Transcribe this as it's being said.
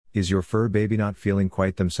Is your fur baby not feeling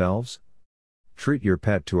quite themselves? Treat your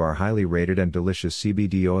pet to our highly rated and delicious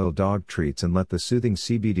CBD oil dog treats and let the soothing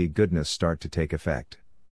CBD goodness start to take effect.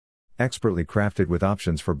 Expertly crafted with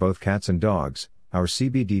options for both cats and dogs, our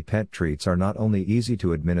CBD pet treats are not only easy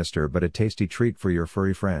to administer but a tasty treat for your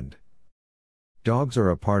furry friend. Dogs are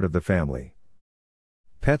a part of the family.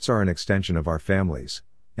 Pets are an extension of our families,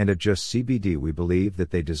 and at Just CBD we believe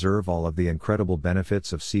that they deserve all of the incredible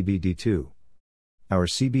benefits of CBD too. Our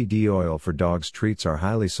CBD oil for dogs treats are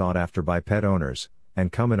highly sought after by pet owners, and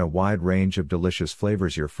come in a wide range of delicious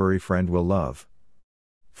flavors your furry friend will love.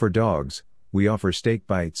 For dogs, we offer steak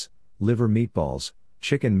bites, liver meatballs,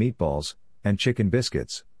 chicken meatballs, and chicken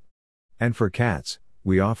biscuits. And for cats,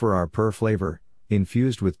 we offer our purr flavor,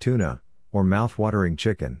 infused with tuna, or mouth-watering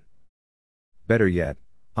chicken. Better yet,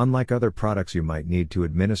 unlike other products you might need to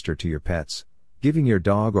administer to your pets, giving your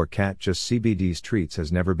dog or cat Just CBD's treats has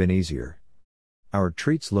never been easier. Our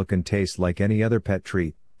treats look and taste like any other pet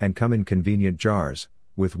treat, and come in convenient jars,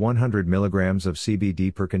 with 100 milligrams of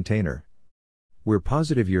CBD per container. We're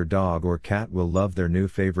positive your dog or cat will love their new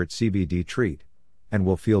favorite CBD treat, and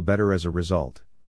will feel better as a result.